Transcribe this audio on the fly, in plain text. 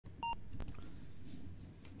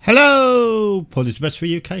Hello, Paul is best for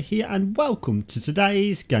UK here, and welcome to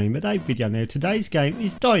today's Game of Day video. Now, today's game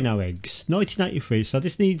is Dino Eggs, 1983. So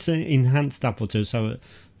this needs an enhanced app or two. So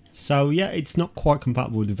yeah, it's not quite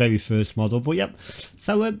compatible with the very first model, but yep.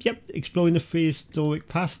 So yep, exploring the prehistoric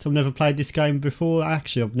past. I've never played this game before.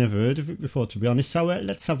 Actually, I've never heard of it before, to be honest. So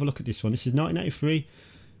let's have a look at this one. This is 1983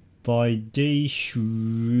 by D. I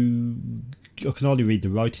can hardly read the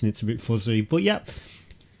writing; it's a bit fuzzy, but yeah.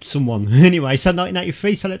 Someone anyway, so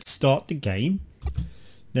 1983, so let's start the game.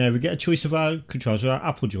 Now we get a choice of our controls with our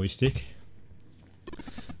Apple joystick.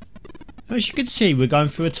 As you can see, we're going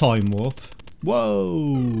through a time warp.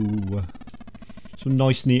 Whoa, some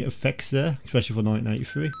nice neat effects there, especially for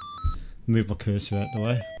 1983. Move my cursor out the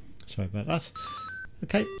way, sorry about that.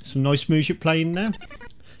 Okay, some nice music playing now.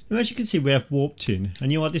 Now as you can see, we have warped in,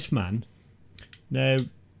 and you are this man. Now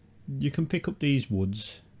you can pick up these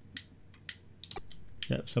woods.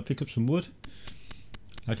 Yeah, so pick up some wood.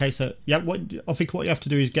 Okay, so yeah, I think what you have to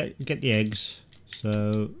do is get the eggs.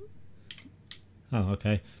 So, oh,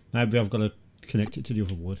 okay, maybe I've got to connect it to the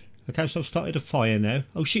other wood. Okay, so I've started a fire now.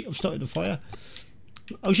 Oh shit, I've started a fire.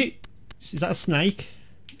 Oh shit, is that a snake?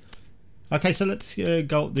 Okay, so let's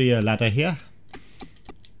go up the ladder here.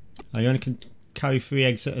 I only can carry 3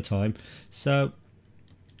 eggs at a time. So,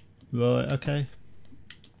 right, okay.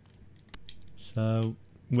 So,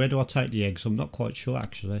 where do I take the eggs? I'm not quite sure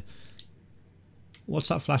actually. What's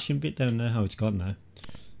that flashing bit down there? Oh, it's gone now.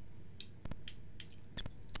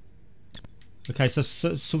 Okay, so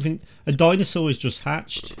something. A dinosaur is just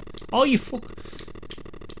hatched. Oh, you fuck!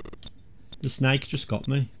 The snake just got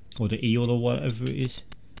me, or the eel, or whatever it is.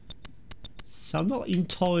 So I'm not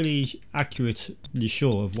entirely accurately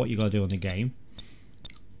sure of what you gotta do on the game.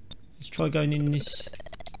 Let's try going in this.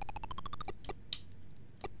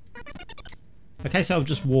 Okay, so I've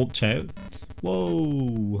just walked out.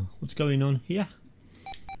 Whoa, what's going on here?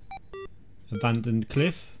 Abandoned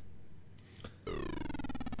cliff.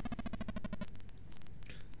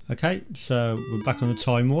 Okay, so we're back on a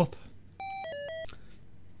time warp.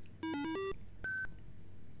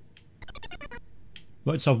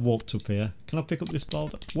 Right, so I've walked up here. Can I pick up this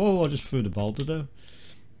boulder? Whoa, I just threw the boulder though.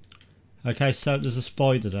 Okay, so there's a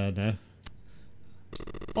spider there now.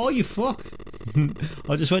 Oh, you fuck!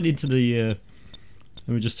 I just went into the...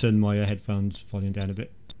 Let me just turn my headphones volume down a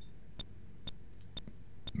bit.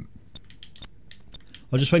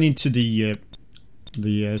 I just went into the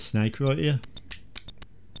snake right here.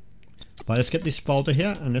 Right, let's get this boulder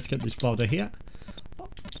here, and let's get this boulder here.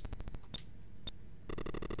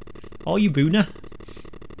 Oh, you booner!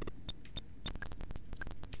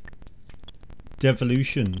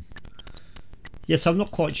 Devolution. Yes, I'm not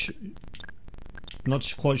quite sure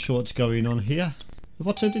what's going on here. Have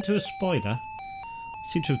I turned into a spider? I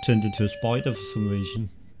seem to have turned into a spider for some reason,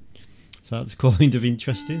 so that's kind of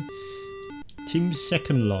interesting. Tim's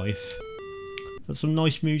Second Life. That's some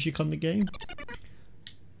nice music on the game.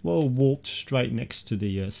 Whoa, walked straight next to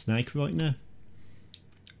the snake right now.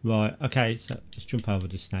 Right, okay, so let's jump over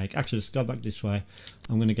the snake. Actually, let's go back this way.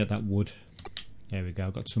 I'm going to get that wood. There we go,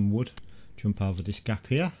 I've got some wood. Jump over this gap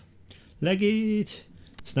here. Leg it!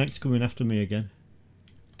 Snake's coming after me again.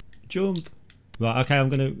 Jump! Right, okay, I'm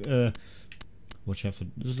going to... watch out for...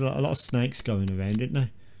 There's a lot of snakes going around, isn't there?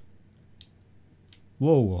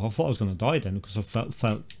 Whoa, I thought I was going to die then because I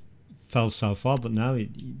fell so far, but now it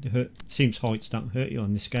seems heights don't hurt you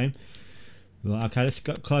on this game. Right, okay, let's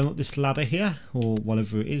climb up this ladder here, or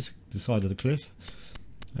whatever it is, the side of the cliff.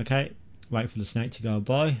 Okay, wait for the snake to go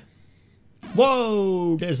by.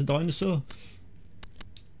 Whoa, there's a dinosaur.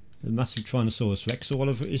 A massive Tyrannosaurus Rex or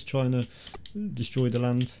whatever it is trying to destroy the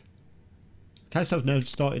land. Okay, so I've now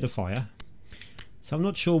started a fire. So I'm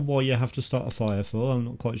not sure why you have to start a fire for. I'm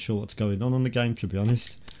not quite sure what's going on the game, to be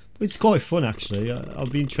honest. But it's quite fun actually. I'll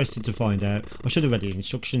be interested to find out. I should have read the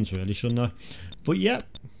instructions really, shouldn't I? But yeah.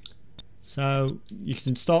 So you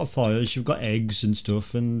can start fires. You've got eggs and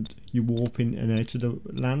stuff, and you warp in and out of the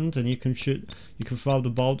land, and you can shoot. You can throw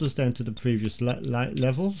the boulders down to the previous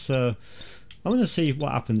level. So I'm going to see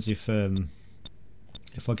what happens if I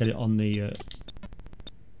get it on the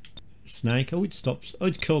snake. Oh, it stops. Oh,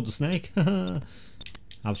 it killed the snake.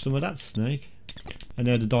 Have some of that, snake. And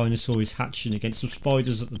now the dinosaur is hatching against some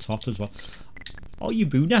spiders at the top as well. Oh, you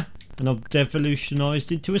booner! And I've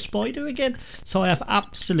devolutionised into a spider again. So I have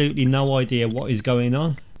absolutely no idea what is going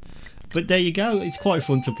on. But there you go. It's quite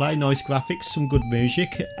fun to play. Nice graphics, some good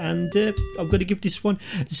music. And I'm going to give this one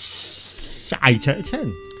 8 out of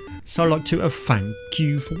 10. So I'd like to thank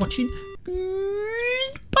you for watching.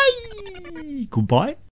 Bye! Goodbye.